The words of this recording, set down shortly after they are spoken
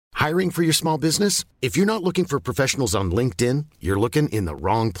Hiring for your small business? If you're not looking for professionals on LinkedIn, you're looking in the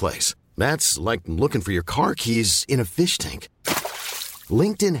wrong place. That's like looking for your car keys in a fish tank.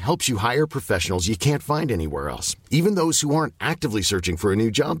 LinkedIn helps you hire professionals you can't find anywhere else, even those who aren't actively searching for a new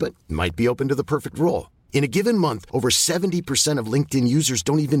job but might be open to the perfect role. In a given month, over 70% of LinkedIn users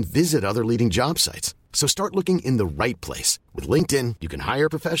don't even visit other leading job sites. So start looking in the right place. With LinkedIn, you can hire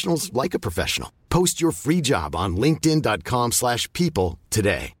professionals like a professional. Post your free job on linkedin.com/people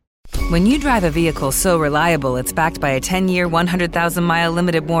today. When you drive a vehicle so reliable it's backed by a 10-year, 100,000-mile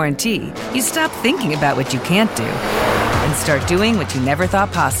limited warranty, you stop thinking about what you can't do and start doing what you never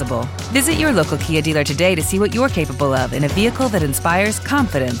thought possible. Visit your local Kia dealer today to see what you're capable of in a vehicle that inspires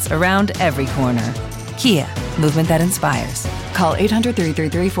confidence around every corner. Kia, movement that inspires. Call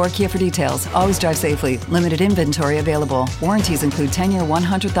 800-333-4KIA for details. Always drive safely. Limited inventory available. Warranties include 10-year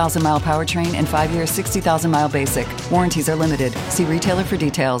 100,000-mile powertrain and 5-year 60,000-mile basic. Warranties are limited. See retailer for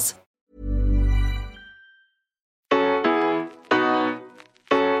details.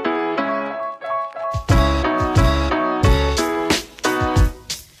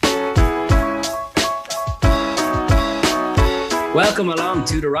 Welcome along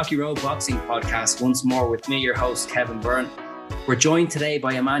to the Rocky Road Boxing Podcast. Once more with me, your host, Kevin Byrne. We're joined today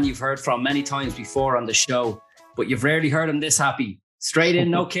by a man you've heard from many times before on the show, but you've rarely heard him this happy. Straight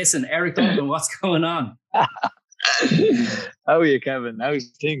in, no kissing. Eric Donovan, what's going on? How are you, Kevin? How's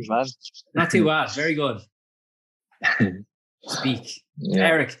things, man? Not too bad. Very good. Speak.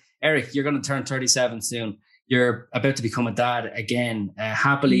 Yeah. Eric, you're going to turn 37 soon. You're about to become a dad again.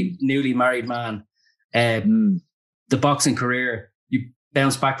 Happily newly married man. The boxing career, you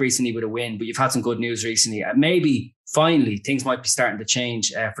bounced back recently with a win, but you've had some good news recently. Maybe finally things might be starting to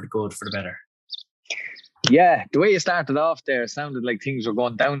change for the good, for the better. Yeah, the way you started off there sounded like things were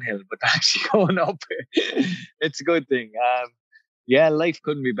going downhill, but actually going up. It's a good thing. Yeah, life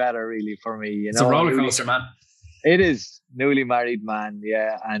couldn't be better really for me. You know, it's a roller coaster, man. It is. Newly married man,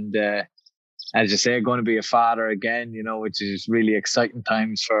 yeah. And as you say, going to be a father again, you know, which is really exciting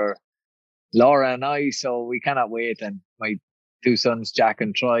times for Laura and I, so we cannot wait. And my two sons, Jack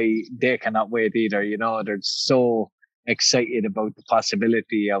and Troy, they cannot wait either. You know, they're so excited about the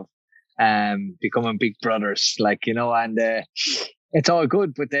possibility of becoming big brothers, like, you know, and it's all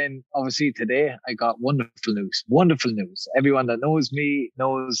good. But then obviously today I got wonderful news. Everyone that knows me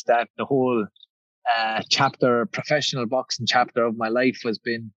knows that the whole professional boxing chapter of my life has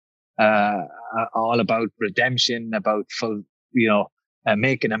been all about redemption, about full, you know,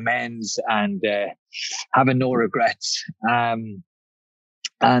 making amends and having no regrets. And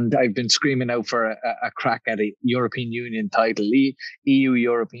I've been screaming out for a crack at a European Union title, EU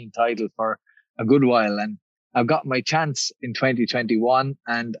European title for a good while. And I've got my chance in 2021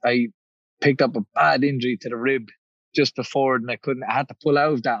 and I picked up a bad injury to the rib just before, and I had to pull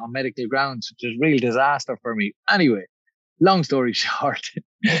out of that on medical grounds, which was a real disaster for me. Anyway, long story short,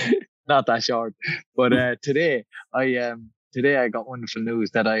 not that short, but today I got wonderful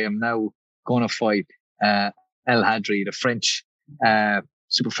news that I am now going to fight El Hadri, the French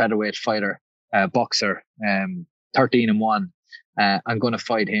super featherweight fighter, boxer, 13-1. I'm going to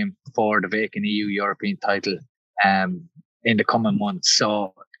fight him for the vacant EU European title in the coming months.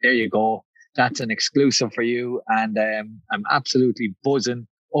 So there you go. That's an exclusive for you. And I'm absolutely buzzing,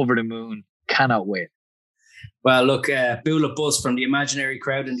 over the moon. Cannot wait. Well, look, Bula buzz from the imaginary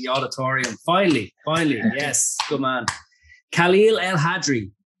crowd in the auditorium. Finally, yes, good man. Khalil El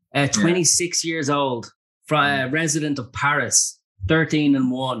Hadri, 26 years old, resident of Paris,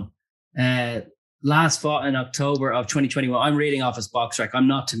 13-1. Last fought in October of 2021. I'm reading off his box rec. I'm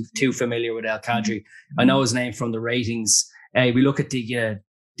not too familiar with El Hadri. I know his name from the ratings. We look at the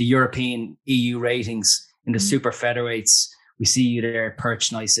European EU ratings in the super featherweights. We see you there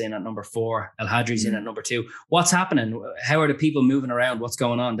perched nice in at number 4. El Hadri's in at number 2. What's happening? How are the people moving around? What's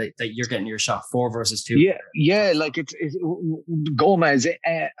going on that you're getting your shot 4 versus 2? Yeah. Like it's Gomez.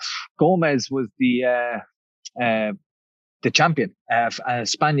 Gomez was the champion,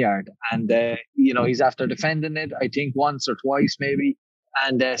 Spaniard, and you know, he's after defending it, I think once or twice maybe,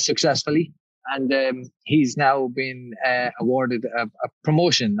 and successfully. And he's now been awarded a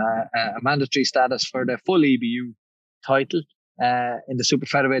promotion, a mandatory status for the full EBU title in the super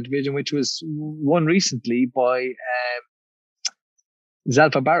featherweight division, which was won recently by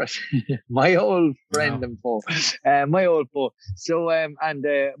Zalfa Barrett, my old friend and foe, my old foe. So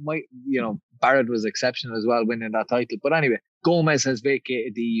Barrett was exceptional as well, winning that title. But anyway, Gomez has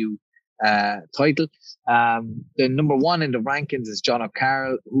vacated the EU title. The number 1 in the rankings is John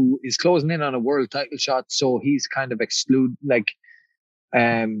O'Carroll, who is closing in on a world title shot. So he's kind of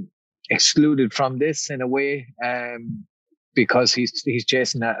excluded from this in a way. because he's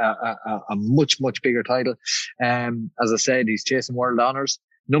chasing a much bigger title. As I said, he's chasing world honors.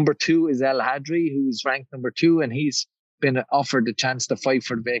 Number 2 is El Hadri, who's ranked number 2, and he's been offered the chance to fight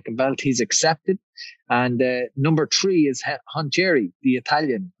for the vacant belt. He's accepted. And number 3 is Huncheri, the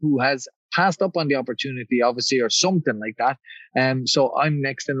Italian, who has passed up on the opportunity, obviously, or something like that. So I'm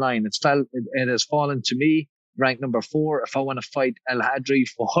next in line. It has fallen to me, ranked number 4, if I want to fight El Hadri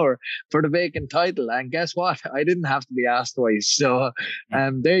for the vacant title. And guess what? I didn't have to be asked twice. So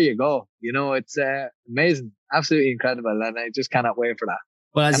there you go. You know, it's amazing, absolutely incredible, and I just cannot wait for that.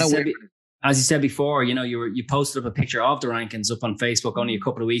 Well, as you said before, you know, you posted up a picture of the rankings up on Facebook only a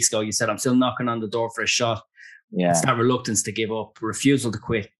couple of weeks ago. You said, I'm still knocking on the door for a shot. Yeah. It's that reluctance to give up, refusal to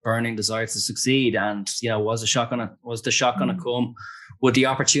quit, burning desire to succeed. And, you know, was the shot going to come? Would the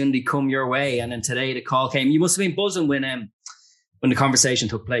opportunity come your way? And then today the call came. You must have been buzzing when the conversation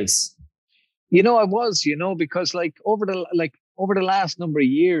took place. You know, I was, you know, because over the last number of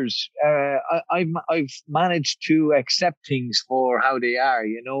years, I've managed to accept things for how they are.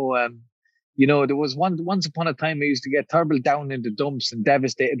 You know, there was once upon a time I used to get terrible down in the dumps and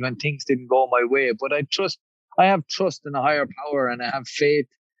devastated when things didn't go my way. But I have trust in a higher power, and I have faith,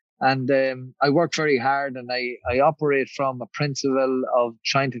 and I work very hard, and I operate from a principle of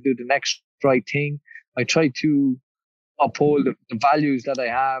trying to do the next right thing. I try to uphold the values that I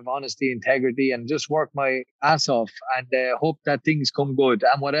have, honesty, integrity, and just work my ass off and hope that things come good,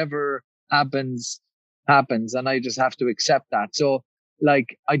 and whatever happens. And I just have to accept that. So, I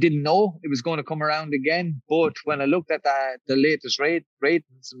didn't know it was going to come around again, but when I looked at the latest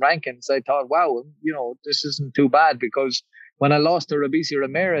ratings and rankings, I thought, wow, you know, this isn't too bad. Because when I lost to Robeisy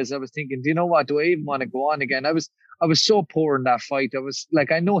Ramirez, I was thinking, do you know what? Do I even want to go on again? I was so poor in that fight. I was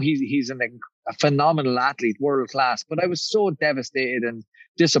I know he's a phenomenal athlete, world class, but I was so devastated and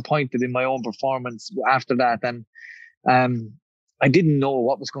disappointed in my own performance after that. And I didn't know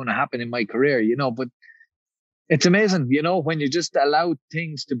what was going to happen in my career, you know, but it's amazing, you know, when you just allow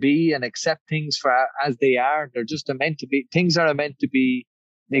things to be and accept things for as they are. They're just meant to be. Things are meant to be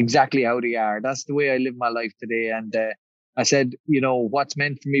exactly how they are. That's the way I live my life today. And I said, you know, what's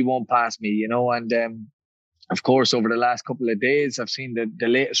meant for me won't pass me, you know. And of course, over the last couple of days, I've seen the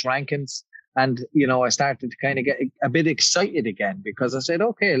latest rankings, and you know, I started to kind of get a bit excited again, because I said,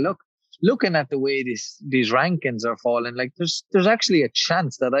 okay, looking at the way these rankings are falling, there's actually a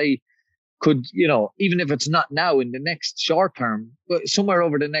chance that I could, you know, even if it's not now, in the next short term, but somewhere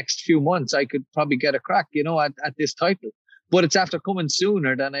over the next few months, I could probably get a crack, you know, at this title. But it's after coming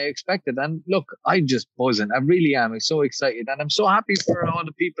sooner than I expected. And look, I'm just buzzing. I really am. I'm so excited. And I'm so happy for all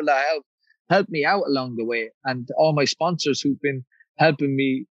the people that have helped me out along the way, and all my sponsors who've been helping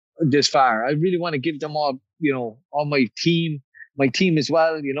me this far. I really want to give them all, you know, all my team as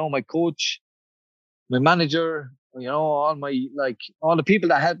well, you know, my coach, my manager, you know, all the people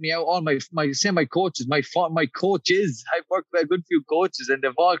that helped me out, all my coaches, my coaches. I've worked with a good few coaches, and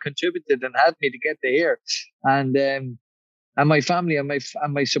they've all contributed and helped me to get to here. And my family and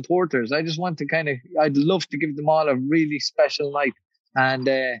my supporters. I just want to I'd love to give them all a really special night. And,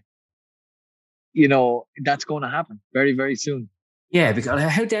 you know, that's going to happen very, very soon. Yeah, because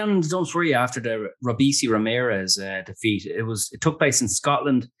how down in the dumps were you after the Robeisy Ramirez defeat? It took place in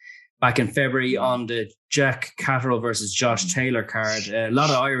Scotland back in February on the Jack Catterall versus Josh Taylor card. A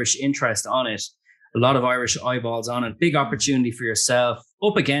lot of Irish interest on it. A lot of Irish eyeballs on it. Big opportunity for yourself.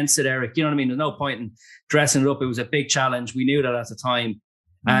 Up against it, Eric. You know what I mean? There's no point in dressing it up. It was a big challenge. We knew that at the time.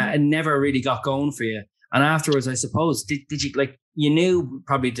 It never really got going for you. And afterwards, I suppose, did you, you knew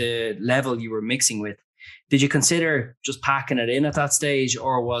probably the level you were mixing with. Did you consider just packing it in at that stage?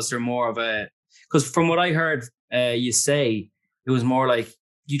 Or was there more of because from what I heard you say, it was more like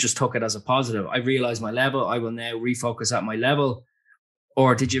you just took it as a positive. I realized my level. I will now refocus at my level.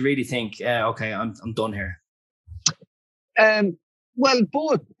 Or did you really think, okay, I'm done here? Well,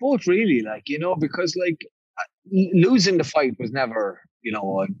 both really, you know, because losing the fight was never, you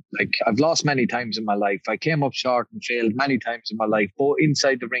know, I've lost many times in my life. I came up short and failed many times in my life, both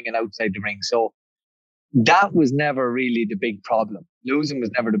inside the ring and outside the ring. So that was never really the big problem. Losing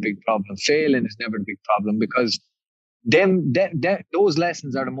was never the big problem. Failing is never the big problem, because those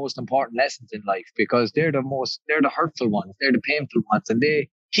lessons are the most important lessons in life, because they're the hurtful ones, they're the painful ones, and they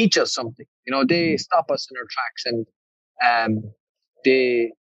teach us something. You know, they stop us in our tracks, and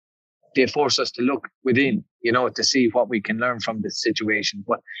they force us to look within, you know, to see what we can learn from this situation.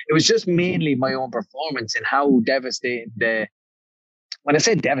 But it was just mainly my own performance and how devastating when I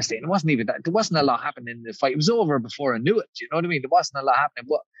said devastating, it wasn't even that. There wasn't a lot happening in the fight. It was over before I knew it. You know what I mean? There wasn't a lot happening,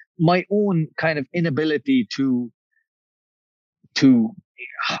 but my own kind of inability to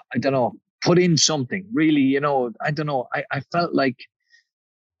I don't know, put in something. Really, you know, I don't know. I felt like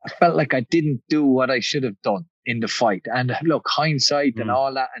I didn't do what I should have done in the fight. And look, hindsight and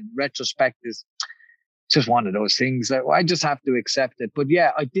all that and retrospect is just one of those things that I just have to accept it. But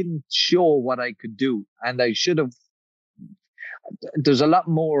yeah, I didn't show what I could do, and I should have. There's a lot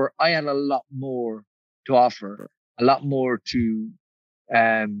more. I had a lot more to offer, a lot more to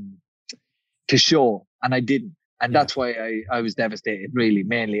show, and I didn't. And that's why I was devastated, really,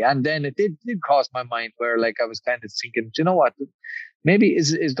 mainly. And then it did cross my mind where, like, I was kind of thinking, do you know what? Maybe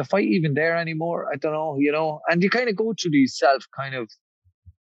is the fight even there anymore? I don't know, you know. And you kind of go through these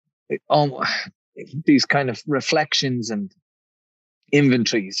these kind of reflections and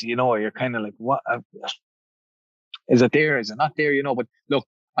inventories, you know. You're kind of like, what is it there? Is it not there? You know. But look,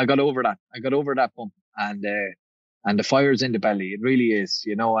 I got over that. I got over that bump, and the fire's in the belly. It really is,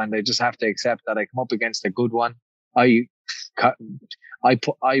 you know. And I just have to accept that I come up against a good one. I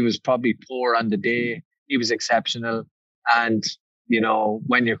was probably poor on the day. He was exceptional, and you know,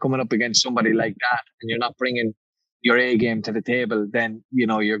 when you're coming up against somebody like that and you're not bringing your A game to the table, then, you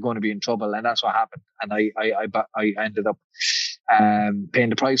know, you're going to be in trouble. And that's what happened. And I ended up paying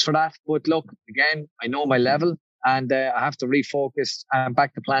the price for that. But look, again, I know my level, and I have to refocus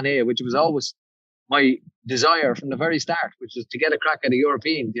back to plan A, which was always my desire from the very start, which was to get a crack at the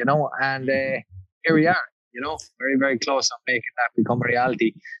European, you know. And here we are, you know, very, very close on making that become a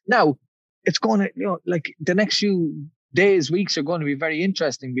reality. Now, it's going to, you know, like the next few days, weeks are going to be very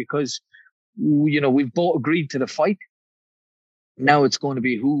interesting because, you know, we've both agreed to the fight. Now it's going to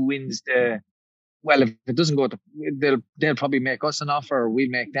be who wins well, if it doesn't go to, they'll probably make us an offer, or we'll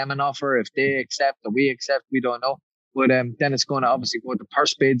make them an offer. If they accept or we accept, we don't know. But then it's going to obviously go to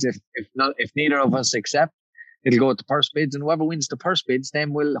purse bids. If neither of us accept, it'll go to purse bids, and whoever wins the purse bids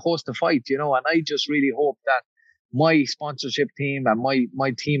then will host the fight, you know. And I just really hope that my sponsorship team and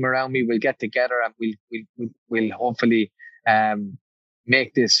my team around me will get together, and we'll hopefully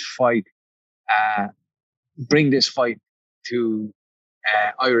make this fight, bring this fight to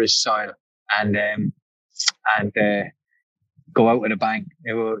Irish soil, and go out with a bang.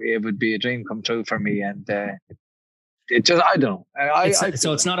 It would be a dream come true for me, and it just, I don't know.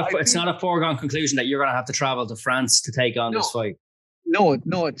 So it's not a foregone conclusion that you're going to have to travel to France to take on this fight. No, we're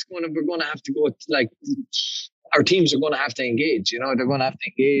going to have to go, like, our teams are going to have to engage, you know. They're going to have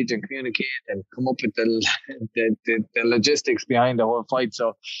to engage and communicate and come up with the logistics behind the whole fight.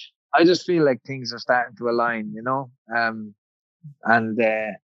 So I just feel like things are starting to align, you know.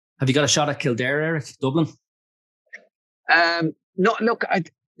 Have you got a shot at Kildare, Eric? Dublin? No, look,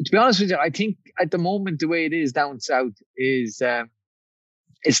 to be honest with you, I think at the moment the way it is down south is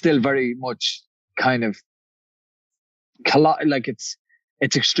still very much kind of like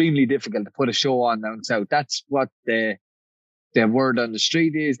it's extremely difficult to put a show on down south. That's what the word on the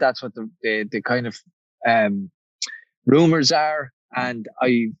street is. That's what the kind of rumors are. And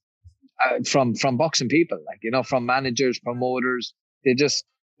from boxing people, like, you know, from managers, promoters,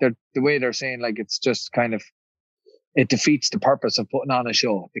 the way they're saying, like, it's just kind of, it defeats the purpose of putting on a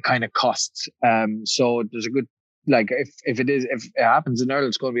show. The kind of costs. So there's a good, like, if it happens in Ireland,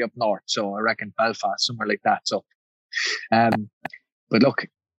 it's going to be up north. So I reckon Belfast, somewhere like that. So, but look,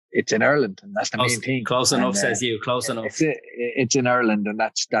 it's in Ireland, and that's the main thing. Close enough, says you. Close enough. It's in Ireland, and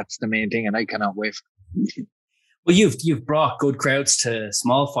that's the main thing, and I cannot wait. Well, you've brought good crowds to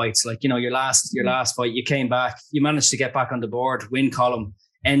small fights, like, you know, your last fight. You came back, you managed to get back on the board, win column,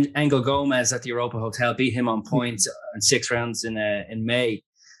 and Engel Gomez at the Europa Hotel beat him on points in 6 rounds in May,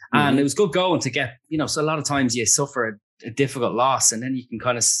 and it was good going to get, you know. So a lot of times you suffer a difficult loss, and then you can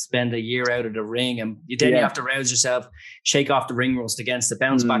kind of spend a year out of the ring, and you have to rouse yourself, shake off the ring rust against a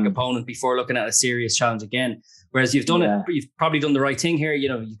bounce back opponent before looking at a serious challenge again. Whereas you've probably done the right thing here. You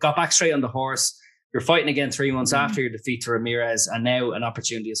know, you got back straight on the horse. You're fighting again 3 months after your defeat to Ramirez, and now an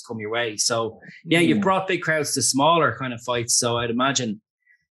opportunity has come your way. So you've brought big crowds to smaller kind of fights. So I'd imagine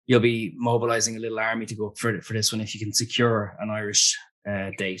you'll be mobilizing a little army to go up for this one if you can secure an Irish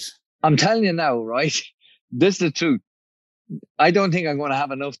date. I'm telling you now, right? This is the truth. I don't think I'm going to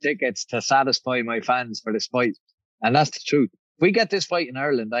have enough tickets to satisfy my fans for this fight. And that's the truth. If we get this fight in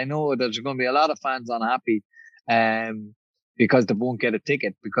Ireland, I know there's going to be a lot of fans unhappy because they won't get a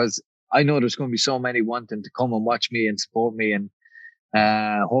ticket, because I know there's going to be so many wanting to come and watch me and support me, and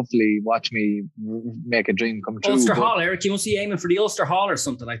hopefully watch me make a dream come true. Ulster Hall, Eric, you must be aiming for the Ulster Hall or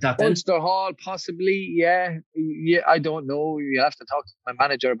something like that then. Ulster Hall, possibly, yeah, I don't know. You have to talk to my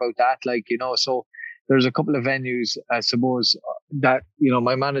manager about that, like, you know. So there's a couple of venues, I suppose, that, you know,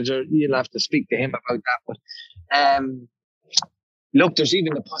 my manager, you'll have to speak to him about that. But look, there's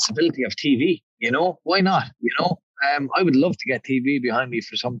even the possibility of TV, you know, why not? You know, I would love to get TV behind me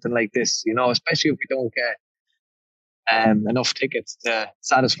for something like this, especially if we don't get enough tickets to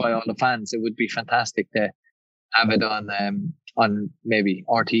satisfy all the fans. It would be fantastic to have it on maybe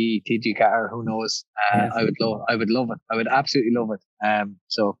RTE, TG Car, who knows? I would love it. I would absolutely love it.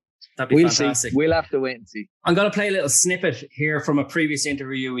 So that'd be fantastic. See. We'll have to wait and see. I'm going to play a little snippet here from a previous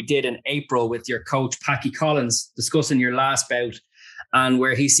interview we did in April with your coach, Packy Collins, discussing your last bout and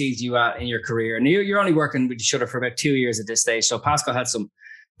where he sees you at in your career. And you're only working with each other for about 2 years at this stage. So Pascal had some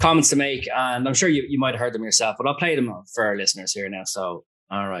comments to make, and I'm sure you might have heard them yourself, but I'll play them for our listeners here now. So,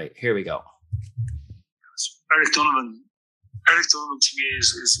 all right, here we go. Eric Donovan to me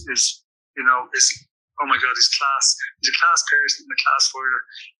is oh my God, he's class. He's a class person and a class fighter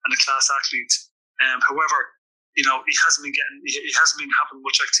and a class athlete. However, he hasn't been having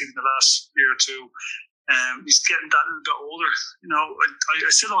much activity in the last year or two. He's getting that little bit older.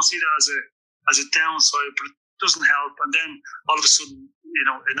 I still don't see that as a downside, but it doesn't help. And then all of a sudden,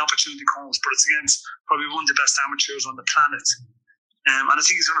 an opportunity comes, but it's against probably one of the best amateurs on the planet. And I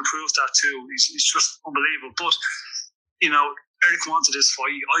think he's going to prove that too. He's just unbelievable. But Eric wanted this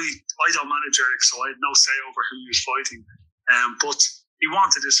fight. I don't manage Eric, so I had no say over who he was fighting. But he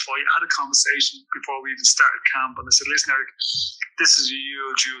wanted this fight. I had a conversation before we even started camp, and I said, "Listen, Eric, this is a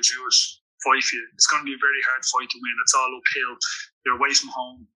huge fight for you. It's going to be a very hard fight to win. It's all uphill. You're away from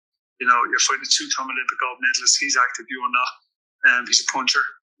home. You're fighting a two-time Olympic gold medalist. He's active, you are not. He's a puncher.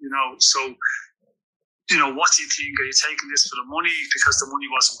 So." What do you think? Are you taking this for the money because the money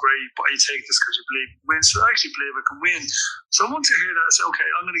wasn't great, but are you taking this because you believe you can win? So I actually believe I can win. So I want to hear that. I said, okay,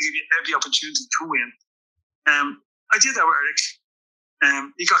 I'm going to give you every opportunity to win. I did that with Eric.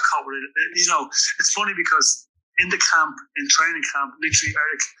 He got caught with it. It's funny because in training camp, literally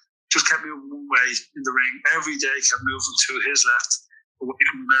Eric just kept moving one way in the ring. Every day kept moving to his left, away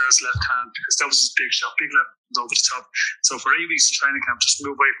from Mira's left hand, because that was his big shot. Big left over the top. So for 8 weeks of training camp, just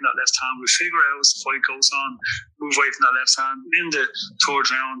move away from that left hand. We figure out as the fight goes on, move away from that left hand. In the third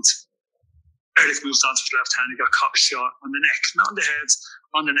round, Eric moves on to his left hand. He got caught shot on the neck, not on the head,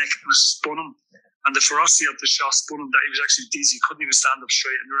 on the neck, and it spun him. And the ferocity of the shot spun him that he was actually dizzy, couldn't even stand up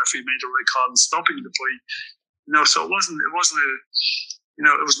straight, and the referee made the right call in stopping the fight. So it was nothing.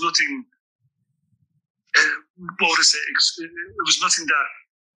 It was nothing that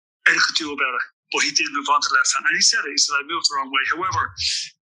Eric could do about it. But he did move on to the left hand. And he said it. He said, I moved the wrong way. However,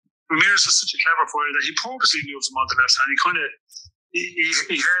 Ramirez was such a clever fighter that he purposely moved him on the left hand. He kind of,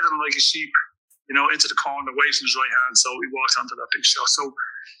 he heard him like a sheep, into the corner, away from his right hand. So he walked onto that big shot. So,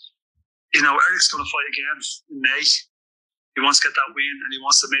 Eric's going to fight again in May. He wants to get that win, and he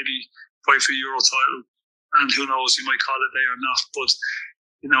wants to maybe fight for a Euro title. And who knows, he might call it there or not. But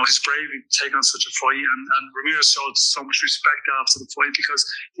his bravery to take on such a fight, and Ramirez showed so much respect after the fight because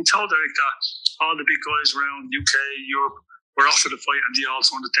he told Eric that all the big guys around UK, Europe were offered a fight and they all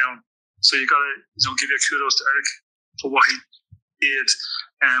turned it down. So you got to give your kudos to Eric for what he did.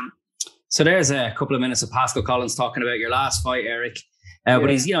 So there's a couple of minutes of Pascal Collins talking about your last fight, Eric. But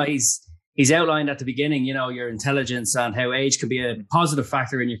he's outlined at the beginning, your intelligence and how age can be a positive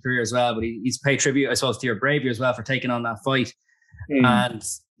factor in your career as well. But he's paid tribute, I suppose, to your bravery as well for taking on that fight. And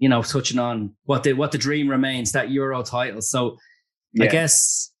touching on what the dream remains, that Euro title. So I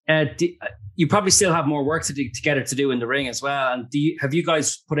guess you probably still have more work together to do in the ring as well. And have you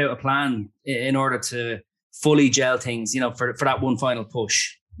guys put out a plan in order to fully gel things, for that one final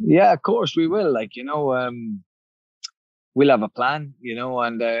push? Yeah, of course we will. We'll have a plan,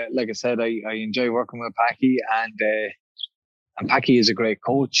 and like I said, I enjoy working with Packy, and Packy is a great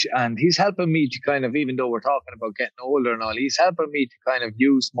coach, and he's helping me to kind of, even though we're talking about getting older and all, he's helping me to kind of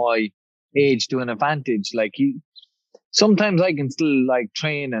use my age to an advantage. Sometimes I can still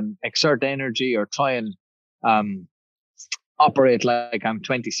train and exert energy or try and operate like I'm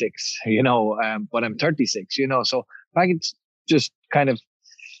 26, but I'm 36, so Packy just kind of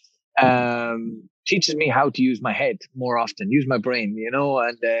teaches me how to use my head more often, use my brain,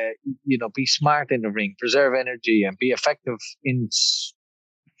 and be smart in the ring, preserve energy, and be effective in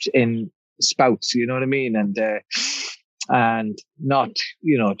spouts. You know what I mean? And not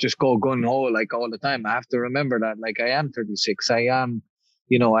just go gun ho all the time. I have to remember that I am 36. I am,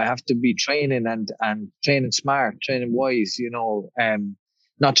 I have to be training and training smart, training wise.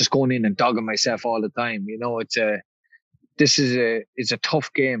 Not just going in and dogging myself all the time. This is a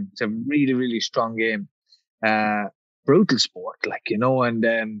tough game. It's a really, really strong game. Brutal sport,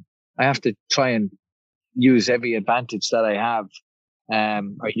 and I have to try and use every advantage that I have,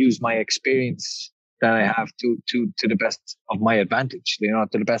 or use my experience that I have to the best of my advantage, to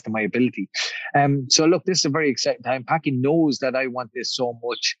the best of my ability. So look, this is a very exciting time. Packy knows that I want this so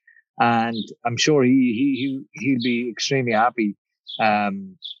much. and I'm sure he'll be extremely happy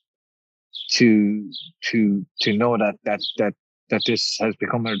to know that this has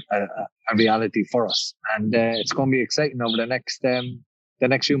become a reality for us, and it's going to be exciting over the next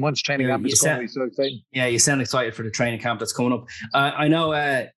few months. Training camp is going to be so exciting. Yeah, you sound excited for the training camp that's coming up. I know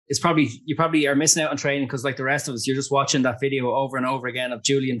you probably are missing out on training because, like the rest of us, you're just watching that video over and over again of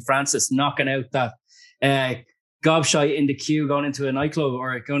Julian Francis knocking out that gobshite in the queue, going into a nightclub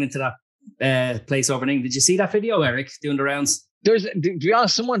or going into that place over in England. Did you see that video, Eric, doing the rounds? To be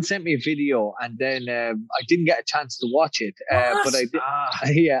honest, someone sent me a video and then I didn't get a chance to watch it. But I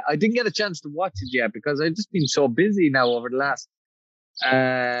didn't get a chance to watch it yet because I've just been so busy now over the last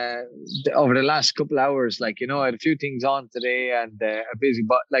couple hours. Like, I had a few things on today and busy,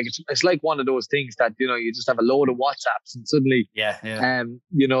 but like it's like one of those things that you just have a load of WhatsApps and suddenly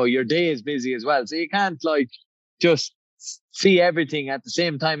your day is busy as well, so you can't like just see everything at the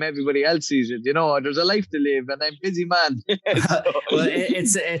same time everybody else sees it. There's a life to live and I'm busy, man. Well,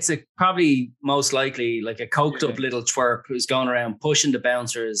 it's a probably most likely like a coked up little twerp who's going around pushing the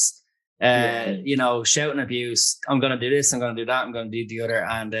bouncers, shouting abuse. I'm going to do this, I'm going to do that, I'm going to do the other.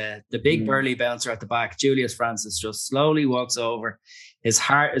 And the big burly bouncer at the back, Julius Francis, just slowly walks over. His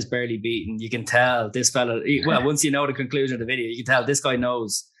heart is barely beating. You can tell this fella, once you know the conclusion of the video, you can tell this guy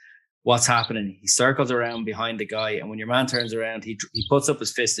knows what's happening. He circles around behind the guy, and when your man turns around, he puts up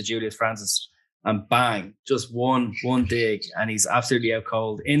his fist to Julius Francis, and bang, just one dig, and he's absolutely out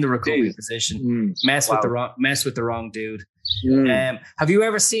cold in the recovery position. Mess with the wrong dude. Have you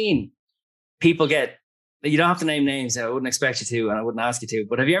ever seen people get? You don't have to name names. I wouldn't expect you to, and I wouldn't ask you to.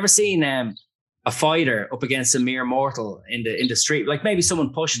 But have you ever seen a fighter up against a mere mortal in the street, like maybe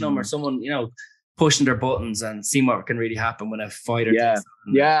someone pushing them or someone pushing their buttons, and seeing what can really happen when a fighter. I've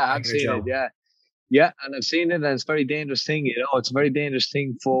seen it. Yeah, and I've seen it, and it's a very dangerous thing. It's a very dangerous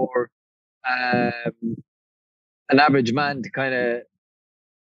thing for an average man to kind of,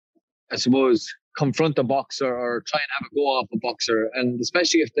 I suppose, confront a boxer or try and have a go off a boxer, and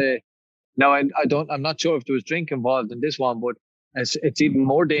especially if I'm not sure if there was drink involved in this one, but it's even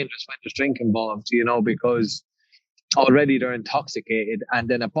more dangerous when there's drink involved, because already they're intoxicated, and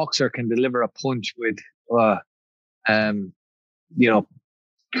then a boxer can deliver a punch with,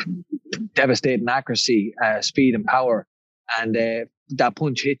 devastating accuracy, speed and power. And that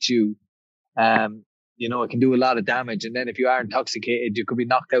punch hits you, it can do a lot of damage. And then if you are intoxicated, you could be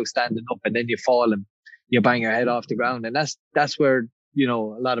knocked out standing up, and then you fall and you bang your head off the ground. And that's where, a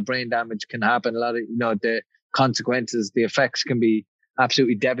lot of brain damage can happen. A lot of, the consequences, the effects can be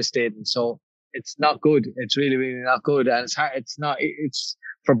absolutely devastating. So it's not good. It's really, really not good. And it's hard. It's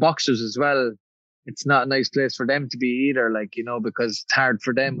for boxers as well. It's not a nice place for them to be either, because it's hard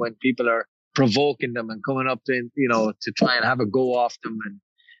for them when people are provoking them and coming up to, to try and have a go off them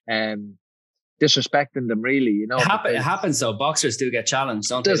and disrespecting them, really, It happens though. Boxers do get challenged,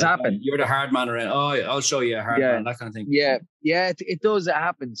 don't they? It does happen. You're the hard man around. Oh, I'll show you a hard man, that kind of thing. Yeah, it does. It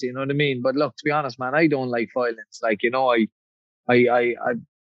happens, you know what I mean? But look, to be honest, man, I don't like violence. I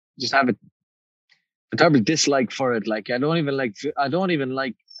just have a terrible dislike for it. I don't even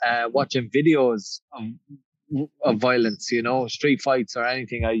like watching videos of violence, street fights or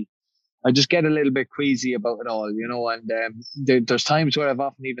anything. I just get a little bit queasy about it all, and there's times where I've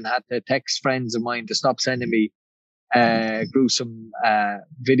often even had to text friends of mine to stop sending me gruesome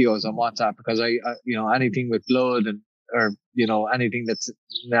videos on WhatsApp, because I anything with blood or anything that's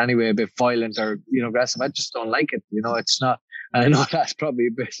in any way a bit violent or aggressive, I just don't like it. It's not. And I know that's probably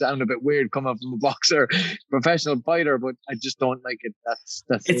sound a bit weird coming from a boxer, professional fighter, but I just don't like it.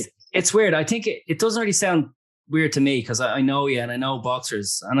 It's weird. I think it doesn't really sound weird to me, because I know you and I know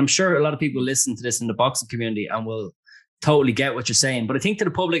boxers, and I'm sure a lot of people listen to this in the boxing community and will totally get what you're saying. But I think to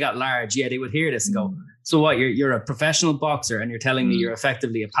the public at large, they would hear this and go, so what, you're a professional boxer and you're telling me you're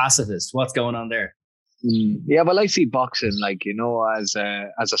effectively a pacifist. What's going on there? Yeah, well, I see boxing as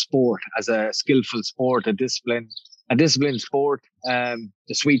a sport, as a skillful sport, a disciplined sport, the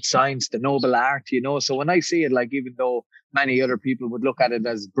sweet science, the noble art, So when I see it, even though many other people would look at it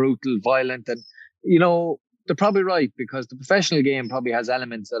as brutal, violent, and, they're probably right, because the professional game probably has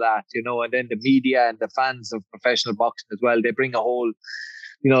elements of that, and then the media and the fans of professional boxing as well, they bring a whole,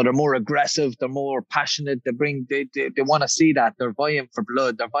 they're more aggressive, they're more passionate, they want to see that, they're vying for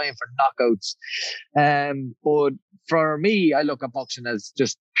blood, they're vying for knockouts. But for me, I look at boxing as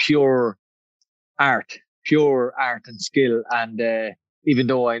just pure art and skill. And even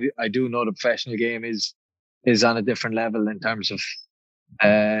though I do know the professional game is on a different level in terms of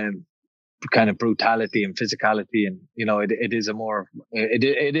kind of brutality and physicality, and it is a more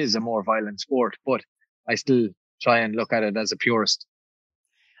violent sport, but I still try and look at it as a purist.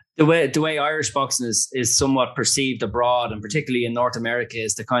 The way Irish boxing is somewhat perceived abroad, and particularly in North America,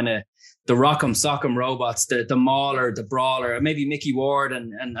 is the kind of the rock'em sock'em robots, the mauler, the brawler, maybe Mickey Ward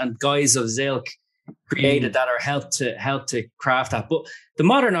and guys of his ilk created that, or helped to craft that. But the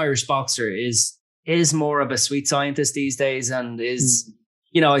modern Irish boxer is more of a sweet scientist these days, and is,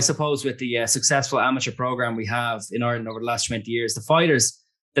 I suppose with the successful amateur program we have in Ireland over the last 20 years, the fighters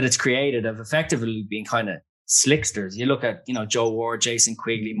that it's created have effectively been kind of slicksters. You look at, Joe Ward, Jason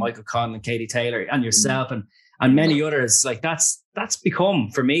Quigley, Michael Conlon, Katie Taylor, and yourself, and many others. Like that's become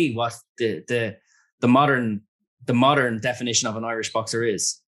for me what the modern definition of an Irish boxer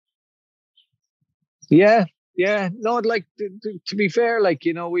is. Yeah. No, like to be fair, like,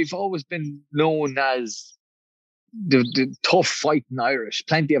 we've always been known as the tough fighting Irish,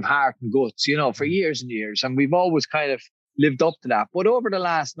 plenty of heart and guts, for years and years, and we've always kind of lived up to that. But over the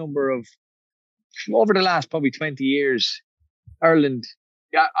last probably 20 years, Ireland,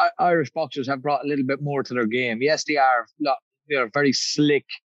 Irish boxers have brought a little bit more to their game. Yes, they are very slick,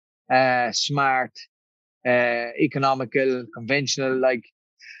 smart, economical, conventional, like,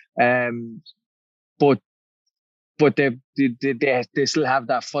 but they still have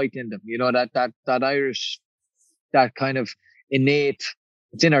that fight in them. That Irish, that kind of innate,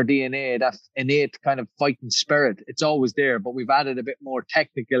 it's in our DNA, that innate kind of fighting spirit. It's always there, but we've added a bit more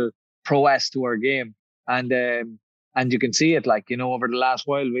technical prowess to our game, and you can see it, like, over the last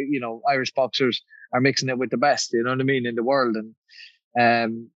while. Irish boxers are mixing it with the best, in the world.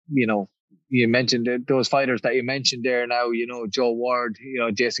 And you mentioned those fighters that you mentioned there now, Joe Ward,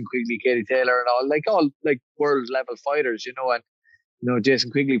 Jason Quigley, Katie Taylor, and all world level fighters, and Jason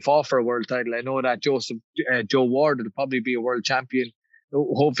Quigley fought for a world title. I know that Joe Ward will probably be a world champion,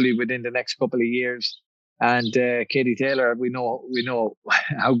 hopefully within the next couple of years. And Katie Taylor, we know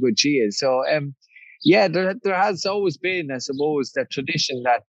how good she is. So there has always been, I suppose, that tradition,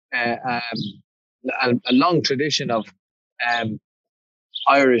 that a long tradition of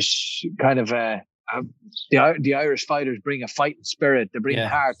Irish kind of the Irish fighters bring a fighting spirit, they bring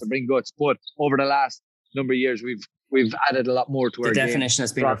heart, they bring guts. But over the last number of years, we've added a lot more to our game. The definition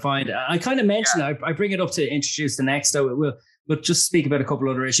has been refined. I kind of mentioned, I bring it up to introduce the next, though. We'll just speak about a couple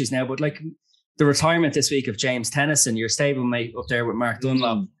other issues now, but like the retirement this week of James Tennyson, your stablemate up there with Mark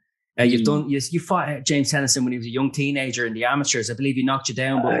Dunlop. You fought James Tennyson when he was a young teenager in the amateurs. I believe he knocked you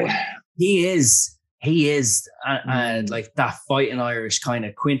down, but he is like that fighting Irish kind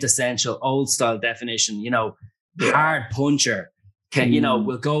of quintessential old style definition, hard puncher.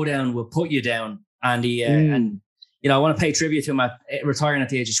 Will go down, will put you down. And he, I want to pay tribute to him at retiring at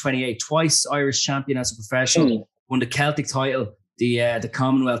the age of 28, twice Irish champion as a professional, won the Celtic title, the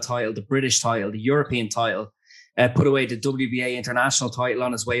Commonwealth title, the British title, the European title, put away the WBA international title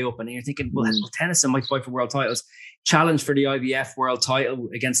on his way up. And you're thinking, well, Tennyson might fight for world titles. Challenge for the IBF world title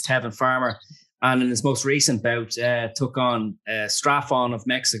against Tevin Farmer. And in his most recent bout, took on Strafon of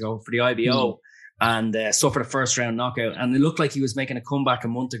Mexico for the IBO and suffered a first round knockout. And it looked like he was making a comeback a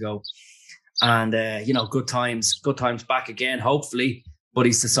month ago. And, good times back again, hopefully. But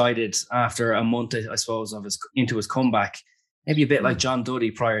he's decided after a month, I suppose, into his comeback, maybe a bit like John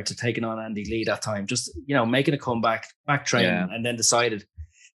Duddy prior to taking on Andy Lee that time, just, making a comeback, back training, and then decided,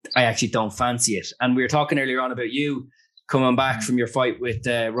 I actually don't fancy it. And we were talking earlier on about you coming back from your fight with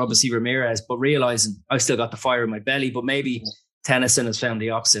Robesi Ramirez, but realizing I've still got the fire in my belly, but maybe Tennyson has found the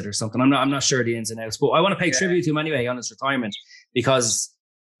opposite or something. I'm not sure the ins and outs, but I want to pay tribute to him anyway on his retirement, because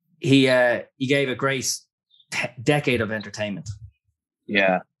he gave a great decade of entertainment.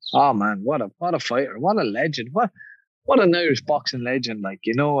 Yeah. Oh man, what a fighter, what a legend, what an Irish boxing legend,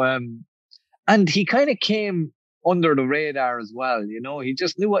 and he kind of came under the radar as well. He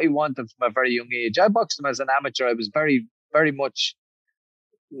just knew what he wanted from a very young age. I boxed him as an amateur. I was very, very much,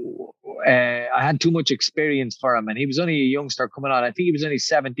 I had too much experience for him, and he was only a youngster coming on. I think he was only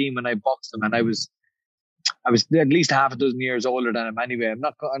 17 when I boxed him, and I was at least half a dozen years older than him anyway. I'm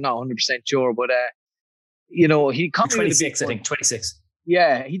not 100% sure, but he caught me 26, I think 26.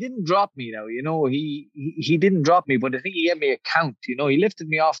 Yeah, he didn't drop me now, he didn't drop me, but I think he gave me a count, he lifted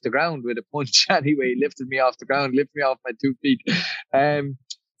me off the ground with a punch anyway. He lifted me off the ground, lifted me off my 2 feet.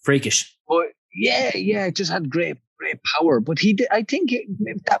 Freakish. But yeah, just had great power. But I think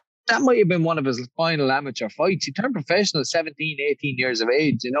that might have been one of his final amateur fights. He turned professional at 17, 18 years of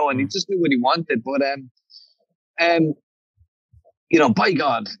age, and he just knew what he wanted. But by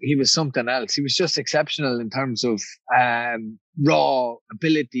God, he was something else. He was just exceptional in terms of raw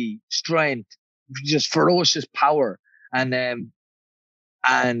ability, strength, just ferocious power, and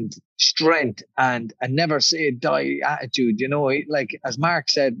strength, and a never say die attitude. Like as Mark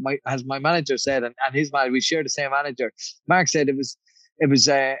said, as my manager said, and his manager, we share the same manager. Mark said it it was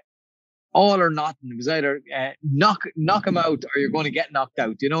all or nothing. It was either knock him out or you're going to get knocked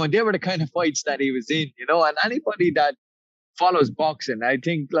out, and they were the kind of fights that he was in, and anybody that follows boxing, I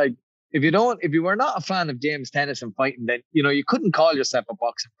think, like, if you were not a fan of James Tennyson fighting, then, you couldn't call yourself a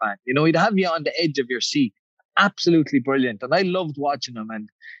boxing fan. He'd have you on the edge of your seat. Absolutely brilliant. And I loved watching him, and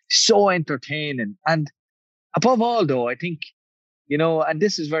so entertaining. And above all, though, I think, and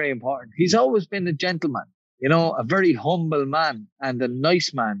this is very important, he's always been a gentleman, a very humble man and a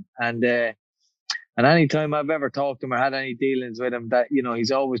nice man. And any time I've ever talked to him or had any dealings with him, that,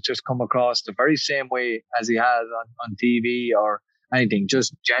 he's always just come across the very same way as he has on TV or anything,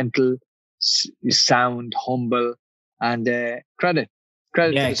 just gentle, sound, humble, and credit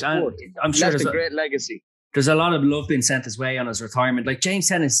to the sport. I'm sure there's a great legacy. There's a lot of love being sent his way on his retirement. Like James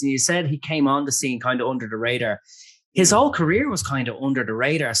Tennyson, you said he came on the scene kind of under the radar. His whole career was kind of under the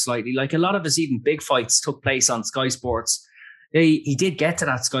radar slightly. Like a lot of his even big fights took place on Sky Sports. He did get to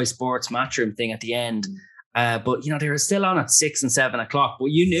that Sky Sports matchroom thing at the end. But, they were still on at 6 and 7 o'clock. But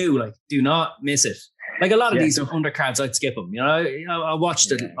you knew, like, do not miss it. Like a lot of these undercards, I'd skip them. I watched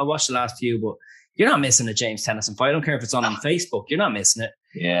the last few, but you're not missing a James Tennyson fight. I don't care if it's on Facebook. You're not missing it.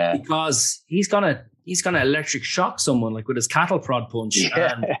 Yeah. Because he's gonna electric shock someone, like with his cattle prod punch.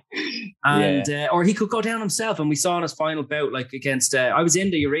 Yeah. Or he could go down himself. And we saw in his final bout, like against, I was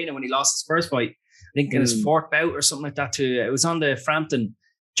in the arena when he lost his first fight. I think in his fourth bout or something like that too. It was on the Frampton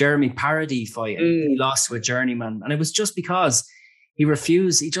Jeremy Parody fight. And he lost to a journeyman. And it was just because he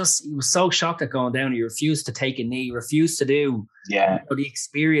refused. He was so shocked at going down. He refused to take a knee. He refused to do the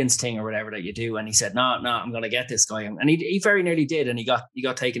experience thing or whatever that you do. And he said, no, I'm going to get this guy. And he very nearly did. And he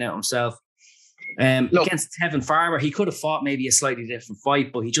got taken out himself. Against Tevin Farmer, he could have fought maybe a slightly different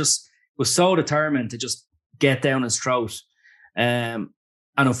fight, but he just was so determined to just get down his throat. And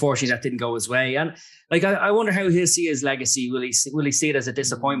unfortunately, that didn't go his way. And like, I wonder how he'll see his legacy. Will he see it as a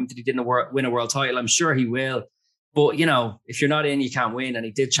disappointment that he didn't win a world title? I'm sure he will. But, if you're not in, you can't win. And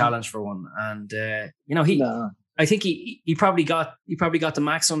he did challenge for one. And, I think he probably got the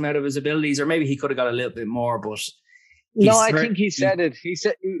maximum out of his abilities, or maybe he could have got a little bit more, but. No, I think he said it. He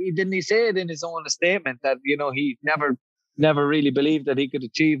said, he say it in his own statement that, he never really believed that he could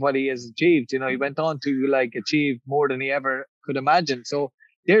achieve what he has achieved. He went on to achieve more than he ever could imagine. So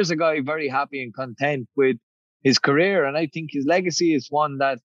there's a guy very happy and content with his career. And I think his legacy is one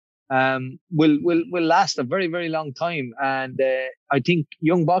that will last a very, very long time. And I think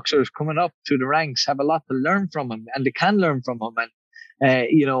young boxers coming up to the ranks have a lot to learn from him, and they can learn from him. And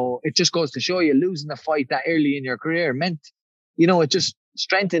it just goes to show you, losing a fight that early in your career meant, it just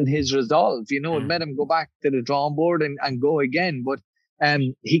strengthened his resolve. It made him go back to the drawing board and go again. But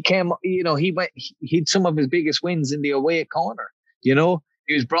he came, he had some of his biggest wins in the away corner. He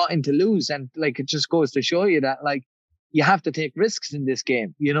was brought in to lose, and it just goes to show you that you have to take risks in this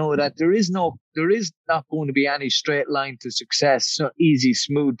game. That there is not going to be any straight line to success, so easy,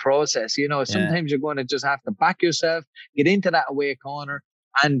 smooth process. Sometimes you're going to just have to back yourself, get into that away corner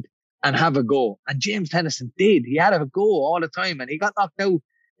and have a go. And James Tennyson did. He had a go all the time, and he got knocked out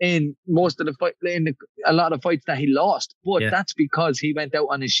in most of the fight, a lot of fights that he lost. But that's because he went out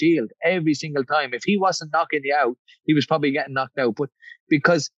on his shield every single time. If he wasn't knocking you out, he was probably getting knocked out. But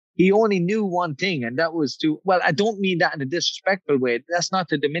because he only knew one thing, and that was I don't mean that in a disrespectful way. That's not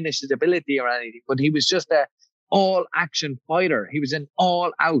to diminish his ability or anything, but he was just a all-action fighter. He was an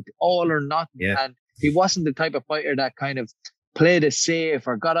all-out, all or nothing. Yeah. And he wasn't the type of fighter that kind of played it safe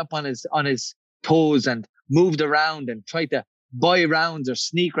or got up on his toes and moved around and tried to buy rounds or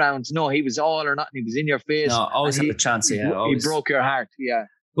sneak rounds. No, he was all or nothing. He was in your face. No, always had a chance. Yeah, he broke your heart. Yeah.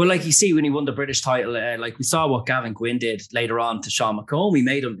 Well, like you see, when he won the British title, we saw what Gavin Gwynn did later on to Sean McComb. He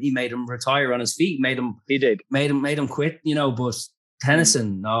made him retire on his feet. Made him quit. But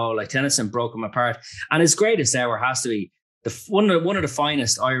Tennyson, Tennyson broke him apart. And his greatest hour has to be one of the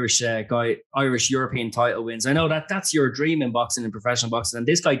finest Irish European title wins. I know that's your dream in boxing, in professional boxing, and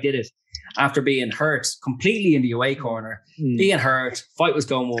this guy did it after being hurt completely in the away corner. Being hurt, fight was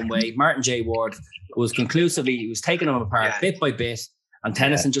going one way. Martin J. Ward was taking him apart bit by bit. And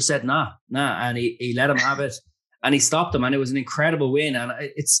Tennyson just said, nah. And he let him have it, and he stopped him. And it was an incredible win. And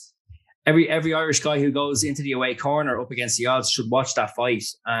it's every Irish guy who goes into the away corner up against the odds should watch that fight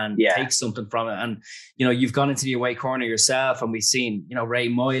and take something from it. And, you've gone into the away corner yourself, and we've seen, Ray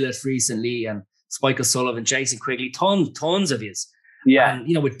Moylett recently, and Spike O'Sullivan, Jason Quigley, tons of yous. Yeah.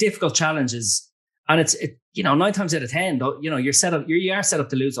 And, with difficult challenges. And it's 9 times out of 10, you are set up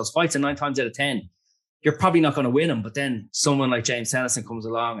to lose those fights. And 9 times out of 10, you're probably not going to win them, but then someone like James Tennyson comes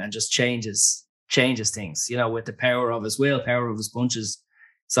along and just changes things, with the power of his will, power of his punches.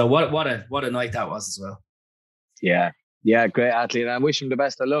 So what a night that was as well. Yeah. Yeah, great athlete. And I wish him the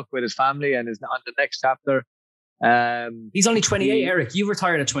best of luck with his family and on the next chapter. He's only 28, Eric. You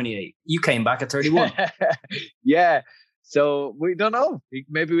retired at 28. You came back at 31. Yeah. So we don't know.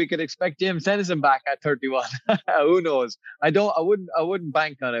 Maybe we could expect James Tennyson back at 31. Who knows? I wouldn't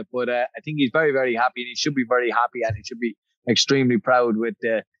bank on it, but I think he's very, very happy, and he should be very happy, and he should be extremely proud with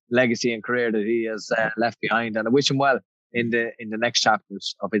the legacy and career that he has left behind. And I wish him well in the next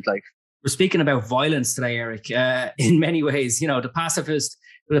chapters of his life. We're speaking about violence today, Eric. In many ways, the pacifist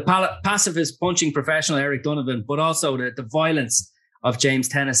punching professional Eric Donovan, but also the violence of James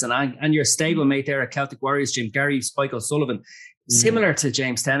Tennyson and your stablemate there at Celtic Warriors gym, Gary Spike O'Sullivan. Similar to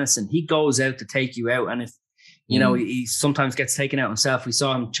James Tennyson, he goes out to take you out, and if he sometimes gets taken out himself. We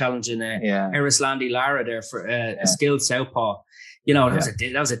saw him challenging Erislandi Lara there for a skilled southpaw.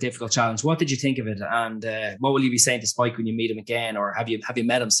 That was a difficult challenge. What did you think of it? And what will you be saying to Spike when you meet him again? Or have you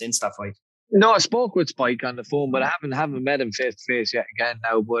met him since that fight? No, I spoke with Spike on the phone, but I haven't met him face to face yet again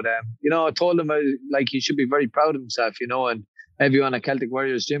now. But I told him he should be very proud of himself, and everyone at Celtic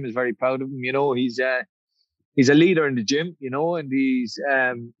Warriors gym is very proud of him. He's a leader in the gym, and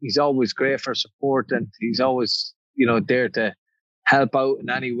he's always great for support, and he's always there to help out in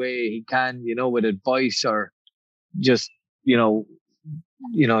any way he can, with advice or just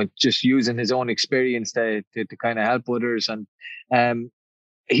just using his own experience to kind of help others. And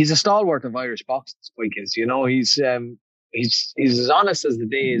he's a stalwart of Irish boxing, Spike is. He's as honest as the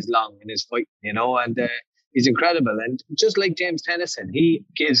day is long in his fight, and he's incredible. And just like James Tennyson, he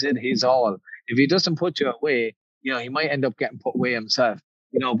gives it his all. If he doesn't put you away, he might end up getting put away himself.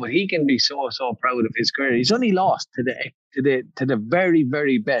 But he can be so proud of his career. He's only lost to the very,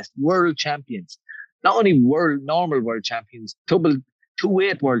 very best world champions. Not only normal world champions, two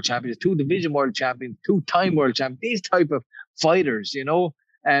weight world champions, 2 division world champions, 2-time world champions. These type of fighters,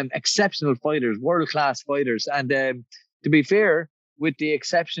 exceptional fighters, world class fighters. And to be fair, with the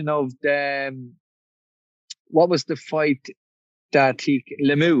exception of what was the fight that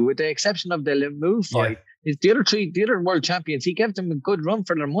Lemieux? With the exception of the Lemieux fight, is the other world champions. He gave them a good run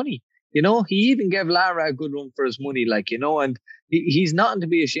for their money. He even gave Lara a good run for his money, and he's nothing to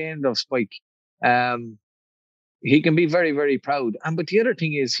be ashamed of, Spike. He can be very, very proud. But the other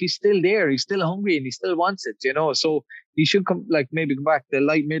thing is, he's still there. He's still hungry, and he still wants it. So he should maybe go back to the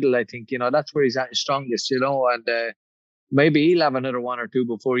light middle. I think that's where he's at his strongest. And maybe he'll have another 1 or 2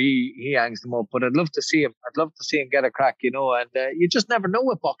 before he hangs them up. But I'd love to see him. I'd love to see him get a crack. And you just never know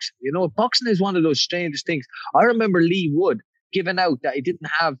with boxing. Boxing is one of those strangest things. I remember Lee Wood giving out that he didn't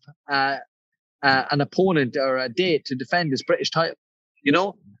have an opponent or a date to defend his British title.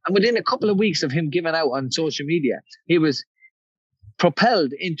 And within a couple of weeks of him giving out on social media, he was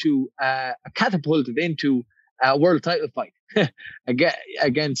catapulted into a world title fight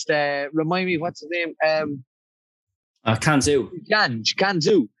against, remind me, what's his name? Kanzu.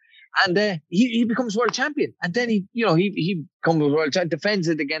 Kanzu. And he becomes world champion. And then he becomes world champion, defends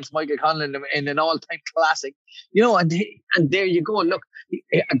it against Michael Conlan in an all-time classic. And there you go. Look,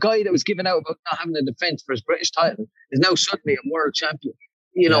 a guy that was given out about not having a defense for his British title is now suddenly a world champion.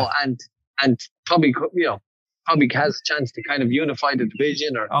 And probably has a chance to kind of unify the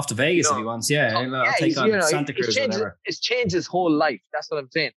division or off to Vegas if he wants. I'll take on Santa Cruz or whatever. It's changed his whole life. That's what I'm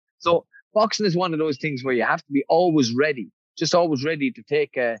saying. So boxing is one of those things where you have to be always ready, just always ready to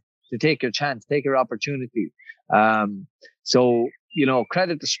take your chance, take your opportunity. So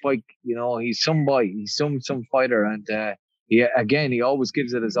credit to Spike. He's some boy, he's some fighter, and he always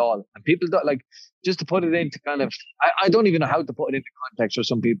gives it his all. And people don't just to put it into kind of, I don't even know how to put it into context for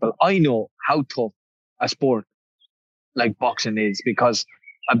some people. I know how tough a sport like boxing is because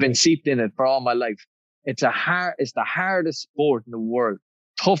I've been seeped in it for all my life. It's the hardest sport in the world,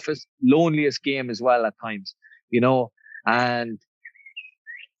 toughest, loneliest game as well at times, and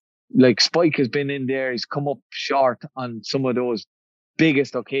Spike has been in there. He's come up short on some of those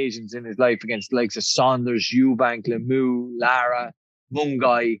biggest occasions in his life against likes of Saunders, Eubank, Lemieux, Lara,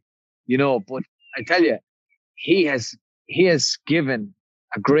 Mungai, but I tell you, he has given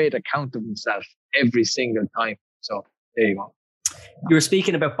a great account of himself every single time. So there you go. You were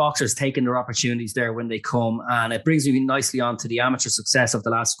speaking about boxers taking their opportunities there when they come, and it brings me nicely on to the amateur success of the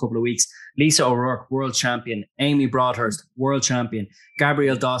last couple of weeks. Lisa O'Rourke, world champion. Amy Broadhurst, world champion.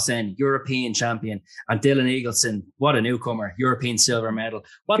 Gabrielle Dawson, European champion. And Dylan Eagleson, what a newcomer, European silver medal.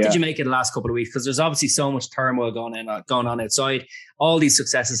 What did you make of the last couple of weeks? Because there's obviously so much turmoil going on outside. All these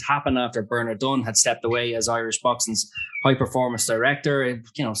successes happened after Bernard Dunn had stepped away as Irish boxing's high performance director.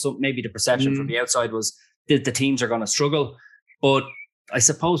 So maybe the perception from the outside was that the teams are going to struggle. But I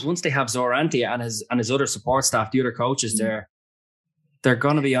suppose once they have Zoranti and his other support staff, the other coaches there, they're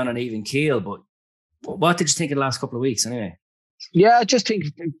going to be on an even keel. But What did you think of the last couple of weeks anyway? Yeah, I just think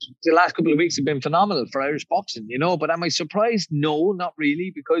the last couple of weeks have been phenomenal for Irish boxing, but am I surprised? No, not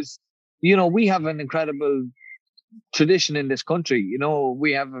really, because, we have an incredible tradition in this country.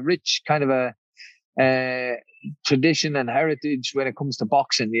 We have a rich kind of a tradition and heritage when it comes to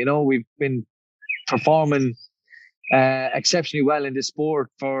boxing. We've been performing exceptionally well in this sport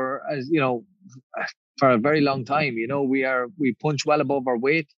for a very long time. We punch well above our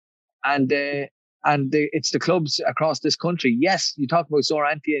weight, and it's the clubs across this country. Yes, you talk about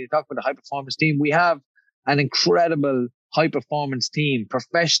Soranti and you talk about the high performance team. We have an incredible high performance team,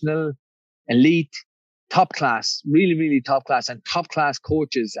 professional, elite, top class, really, really top class, and top class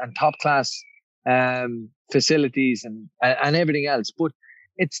coaches and top class facilities and everything else. But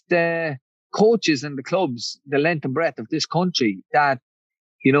it's the coaches and the clubs, the length and breadth of this country that,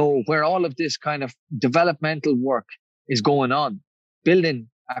 where all of this kind of developmental work is going on, building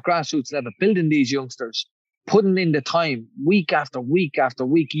at grassroots level, building these youngsters, putting in the time week after week after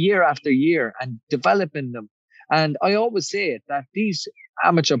week, year after year, and developing them. And I always say it, that these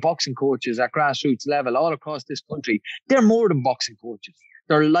amateur boxing coaches at grassroots level all across this country, they're more than boxing coaches.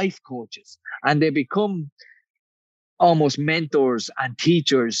 They're life coaches, and they become almost mentors and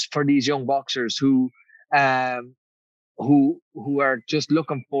teachers for these young boxers who are just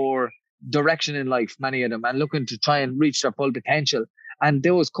looking for direction in life, many of them, and looking to try and reach their full potential. And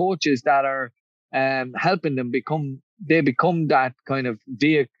those coaches that are helping them become that kind of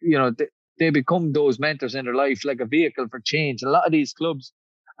vehicle, they become those mentors in their life, like a vehicle for change. A lot of these clubs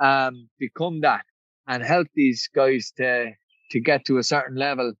become that and help these guys to get to a certain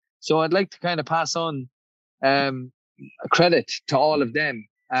level. So I'd like to kind of pass on credit to all of them,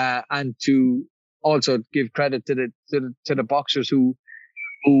 and to also give credit to the boxers who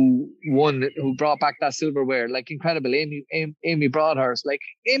brought back that silverware. Like, incredible, Amy Broadhurst. Like,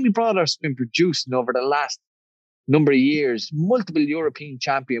 Amy Broadhurst's been producing over the last number of years, multiple European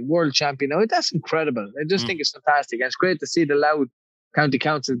champion, world champion. Now, that's incredible. I just think it's fantastic. And it's great to see the Louth County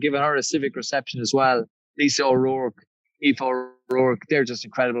Council giving her a civic reception as well. Lisa O'Rourke, Aoife O'Rourke, they're just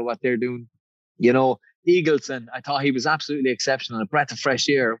incredible what they're doing. Eagleson, I thought he was absolutely exceptional, a breath of fresh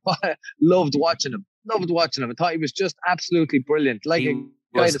air. Loved watching him. I thought he was just absolutely brilliant. Like, a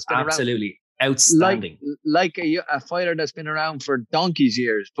guy that's been absolutely outstanding. Like a fighter that's been around for donkey's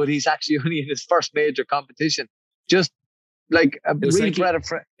years, but he's actually only in his first major competition. Just like a real breath of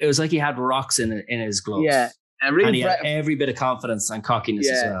fresh. It was like he had rocks in his gloves. Yeah. And he had every bit of confidence and cockiness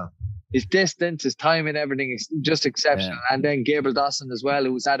as well. His distance, his timing, everything is just exceptional. Yeah. And then Gabriel Dawson as well,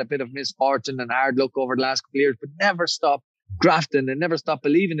 who's had a bit of misfortune and hard luck over the last couple of years, but never stopped grafting and never stopped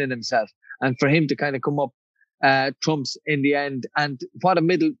believing in himself. And for him to kind of come up trumps in the end. And what a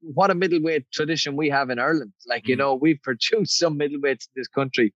middleweight tradition we have in Ireland. Like, we've produced some middleweights in this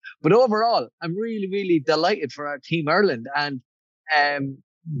country. But overall, I'm really, really delighted for our Team Ireland and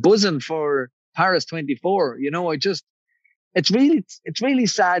buzzing for Paris 24. It's really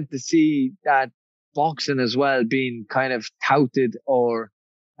sad to see that boxing as well being kind of touted or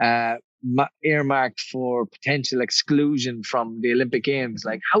earmarked for potential exclusion from the Olympic Games.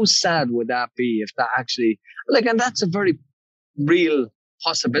 Like, how sad would that be if that actually, and that's a very real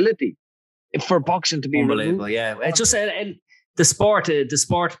possibility for boxing to be unbelievable. removed. Yeah, it's just the sport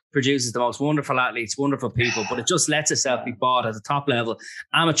produces the most wonderful athletes, wonderful people, but it just lets itself be bought at the top level,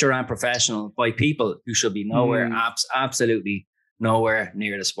 amateur and professional, by people who should be nowhere, absolutely nowhere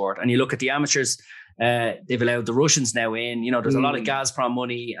near the sport. And you look at the amateurs, they've allowed the Russians now in. There's a lot of Gazprom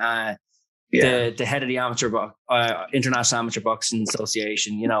money. The head of the International Amateur Boxing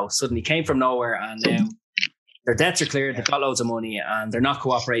Association, suddenly came from nowhere, and now their debts are cleared. They've got loads of money, and they're not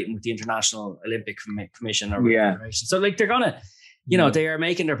cooperating with the International Olympic Commission or Federation. So, they're gonna, they are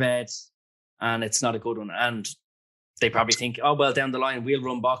making their bed, and it's not a good one. And they probably think, oh well, down the line we'll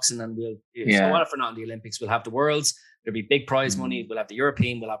run boxing, and so what if we're not in the Olympics? We'll have the Worlds. There'll be big prize money. We'll have the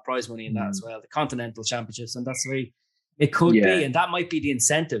European. We'll have prize money in that as well. The Continental Championships, and that's the way it could be, and that might be the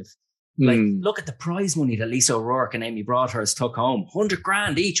incentive. Like, look at the prize money that Lisa O'Rourke and Amy Broadhurst took home.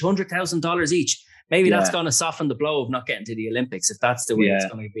 $100,000 each, $100,000 each. Maybe that's going to soften the blow of not getting to the Olympics, if that's the way it's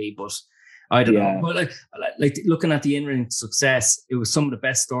going to be. But I don't know. But like looking at the in-ring success, it was some of the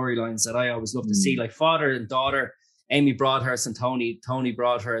best storylines that I always love to see. Like, father and daughter, Amy Broadhurst and Tony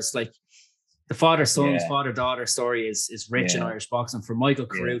Broadhurst. Like, the father-son's, father-daughter story is rich in Irish boxing. From Michael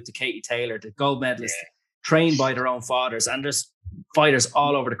Carruth to Katie Taylor, the gold medalist, trained by their own fathers. And there's fighters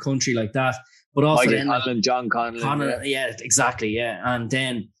all over the country like that. But also John Conlon. Yeah, exactly. Yeah. And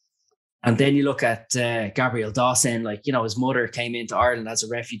then you look at Gabriel Dawson, his mother came into Ireland as a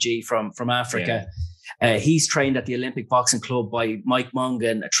refugee from Africa. He's trained at the Olympic Boxing Club by Mike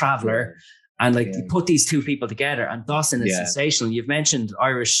Mungan, a traveller. And like they put these two people together, and Dawson is sensational. You've mentioned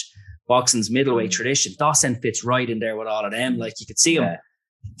Irish boxing's middleweight tradition. Dawson fits right in there with all of them. Like you could see him.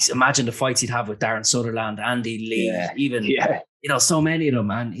 Imagine the fights he'd have with Darren Sutherland, Andy Lee, so many of them,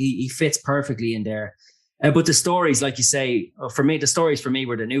 man. He fits perfectly in there. But the stories, like you say, the stories for me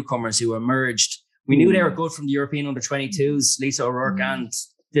were the newcomers who emerged. We knew they were good from the European under-22s, Lisa O'Rourke and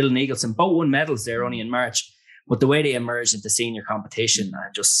Dylan Eagleson. Both won medals there only in March. But the way they emerged into senior competition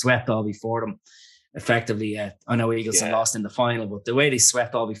just swept all before them. Effectively, I know Eagleson lost in the final, but the way they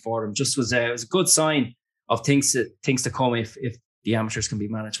swept all before them just was a good sign of things to come if the amateurs can be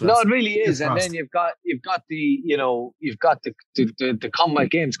managed well. No, it really is. And then you've got the Commonwealth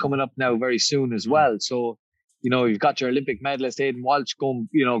Games coming up now very soon as well. So, you've got your Olympic medalist Aidan Walsh going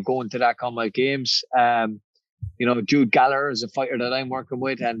to that Commonwealth Games. Jude Gallagher is a fighter that I'm working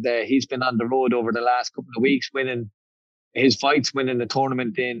with, and he's been on the road over the last couple of weeks, winning his fights, winning the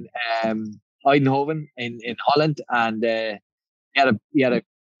tournament in Eindhoven in Holland, and he had a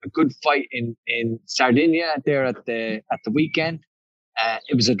good fight in Sardinia there at the weekend.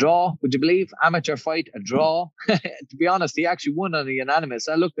 It was a draw, would you believe? Amateur fight, a draw. To be honest, he actually won on a unanimous.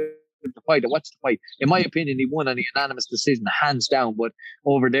 I looked at the fight, I watched the fight. In my opinion, he won on a unanimous decision, hands down. But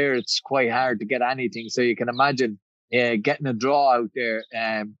over there, it's quite hard to get anything. So you can imagine getting a draw out there.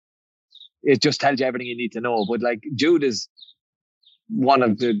 It just tells you everything you need to know. But like Jude is one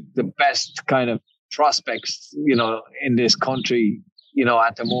of the best kind of prospects, in this country,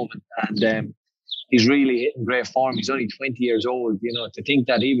 at the moment. And he's really hitting great form. He's only 20 years old. To think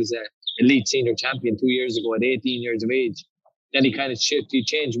that he was an elite senior champion 2 years ago at 18 years of age. Then he kind of he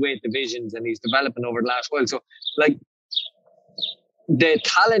changed weight divisions, and he's developing over the last while. So, like, the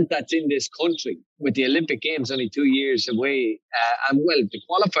talent that's in this country with the Olympic Games only 2 years away, and the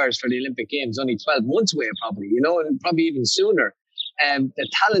qualifiers for the Olympic Games only 12 months away, probably, and probably even sooner. The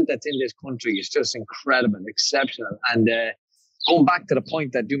talent that's in this country is just incredible, exceptional. And going back to the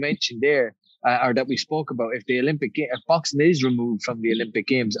point that you mentioned there, or that we spoke about, if boxing is removed from the Olympic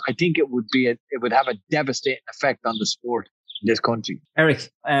Games, I think it would have a devastating effect on the sport in this country.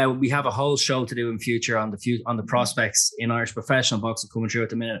 Eric, we have a whole show to do in future on the prospects in Irish professional boxing coming through at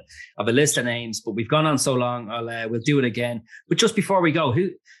the minute. I have a list of names, but we've gone on so long. We'll do it again. But just before we go,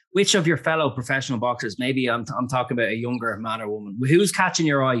 which of your fellow professional boxers? Maybe I'm talking about a younger man or woman. Who's catching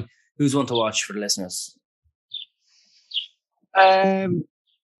your eye? Who's one to watch for the listeners?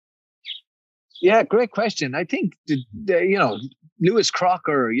 Yeah, great question. I think Lewis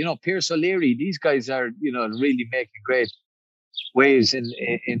Crocker, Pierce O'Leary, these guys are really making great waves in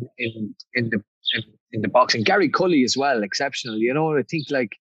the boxing. Gary Cully as well, exceptional. I think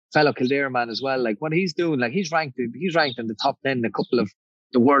like fellow Kildare man as well. Like what he's doing, like he's ranked in the top 10 in a couple of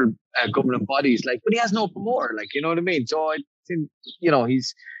the world governing bodies. Like, but he has no more. Like, you know what I mean. So I think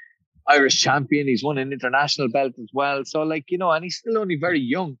he's Irish champion. He's won an international belt as well. So like, and he's still only very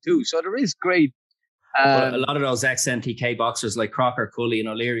young too. So there is great. Well, a lot of those ex-MTK boxers like Crocker, Cully and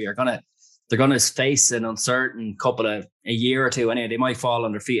O'Leary they're gonna face an uncertain a year or two anyway. They might fall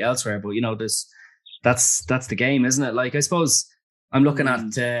on their feet elsewhere, but that's the game, isn't it? Like, I suppose I'm looking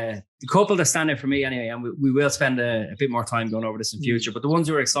at the couple that stand out for me anyway, and we will spend a bit more time going over this in future. But the ones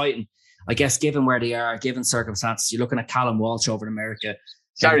who are exciting, I guess, given where they are, given circumstances, you're looking at Callum Walsh over in America.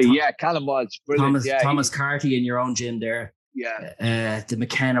 Callum Walsh, brilliant. Thomas Carty in your own gym there. Yeah. The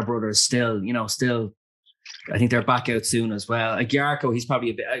McKenna brothers still, I think they're back out soon as well. Aguiarco, he's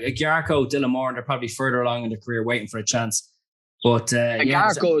probably Aguiarco, Dylan Moore, they're probably further along in their career waiting for a chance. But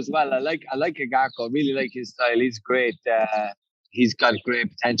Aguiarco as well. I like Aguiarco. I really like his style. He's great. He's got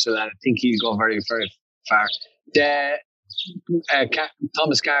great potential, and I think he'll go very, very far.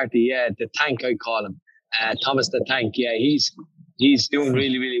 Thomas Carty, the tank, I call him. Thomas the Tank, he's doing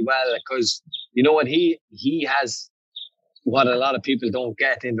really, really well, because you know what, he has what a lot of people don't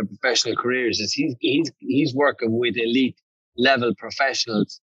get in their professional careers is he's working with elite level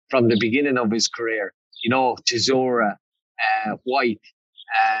professionals from the beginning of his career. Chisora, White,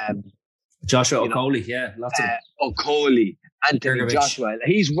 Joshua Okoli, lots of Okoli, Anthony Gergovich. Joshua.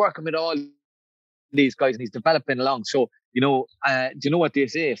 He's working with all these guys and he's developing along. So do you know what they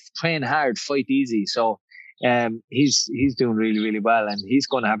say? Train hard, fight easy. So he's doing really, really well, and he's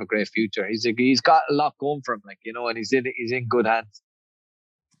going to have a great future. He's got a lot going for him, and he's in good hands.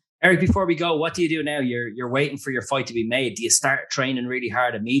 Eric, before we go, what do you do now? You're waiting for your fight to be made. Do you start training really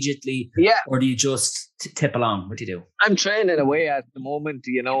hard immediately? Yeah. Or do you just tip along? What do you do? I'm training away at the moment,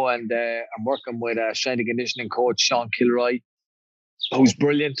 and I'm working with a strength and conditioning coach, Sean Kilroy, who's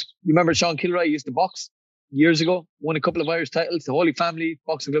brilliant. You remember Sean Kilroy used to box? years ago. Won a couple of Irish titles. The Holy Family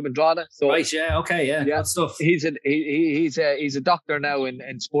Boxing Club in Drogheda. So, right, yeah, okay, yeah, good stuff. He's a doctor now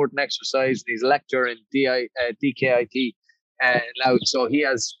in sport and exercise. He's a lecturer in DKIT now. So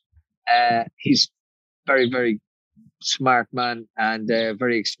he's very, very smart man and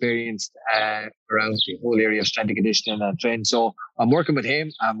very experienced around the whole area of strength and conditioning and training. So I'm working with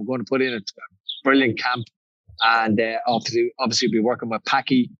him. I'm going to put in a brilliant camp, and obviously be working with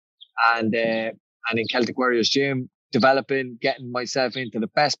Packy and in Celtic Warriors Gym, developing, getting myself into the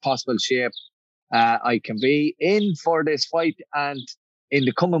best possible shape I can be in for this fight. And in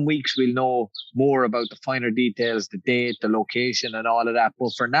the coming weeks, we'll know more about the finer details, the date, the location, and all of that.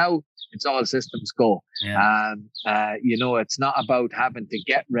 But for now, it's all systems go. Yeah. It's not about having to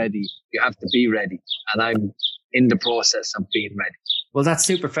get ready. You have to be ready. And I'm in the process of being ready. Well, that's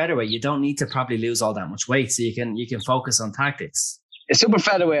super featherweight. You don't need to probably lose all that much weight, so you can focus on tactics. A super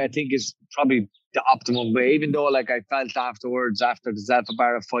featherweight, I think, is probably the optimum way. Even though, like, I felt afterwards, after the Zalfa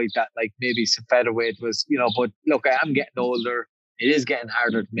Barra fight, that like maybe some featherweight was, But look, I am getting older. It is getting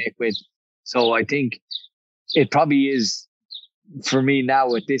harder to make weight. So I think it probably is. For me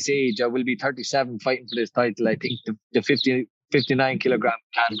now at this age, I will be 37 fighting for this title. I think the 59 kilogram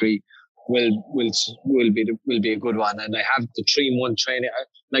category will be a good one. And I have the 3-month training.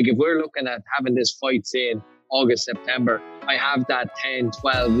 Like if we're looking at having this fight, say in August, September, I have that 10,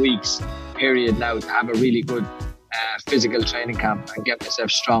 12 weeks period now to have a really good physical training camp and get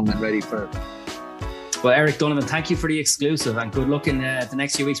myself strong and ready for it. Well, Eric Donovan, thank you for the exclusive and good luck in the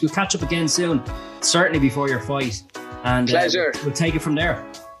next few weeks. We'll catch up again soon, certainly before your fight. And pleasure. We'll take it from there.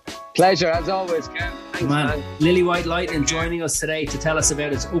 Pleasure, as always, Ken. Thanks, man. Lily White Lightning joining us today to tell us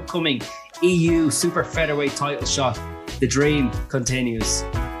about his upcoming EU Super Featherweight title shot. The dream continues.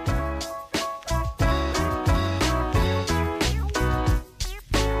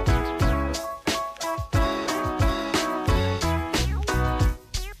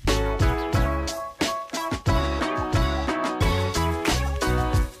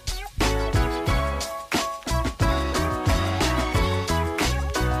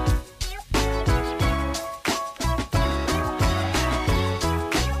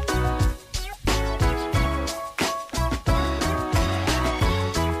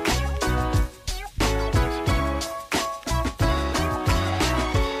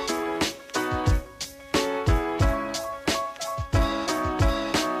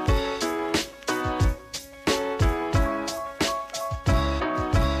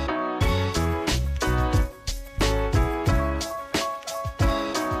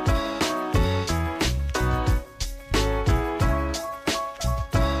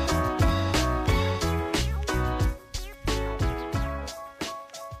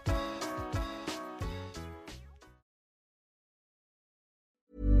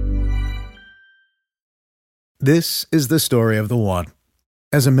 This is the story of the one.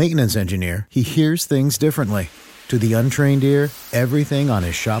 As a maintenance engineer, he hears things differently. To the untrained ear, everything on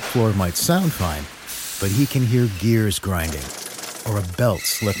his shop floor might sound fine, but he can hear gears grinding or a belt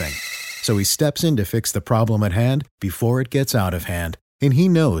slipping. So he steps in to fix the problem at hand before it gets out of hand. And he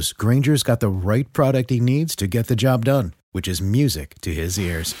knows Grainger's got the right product he needs to get the job done, which is music to his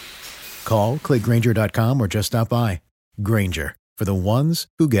ears. Call, click Grainger.com, or just stop by. Grainger, for the ones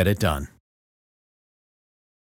who get it done.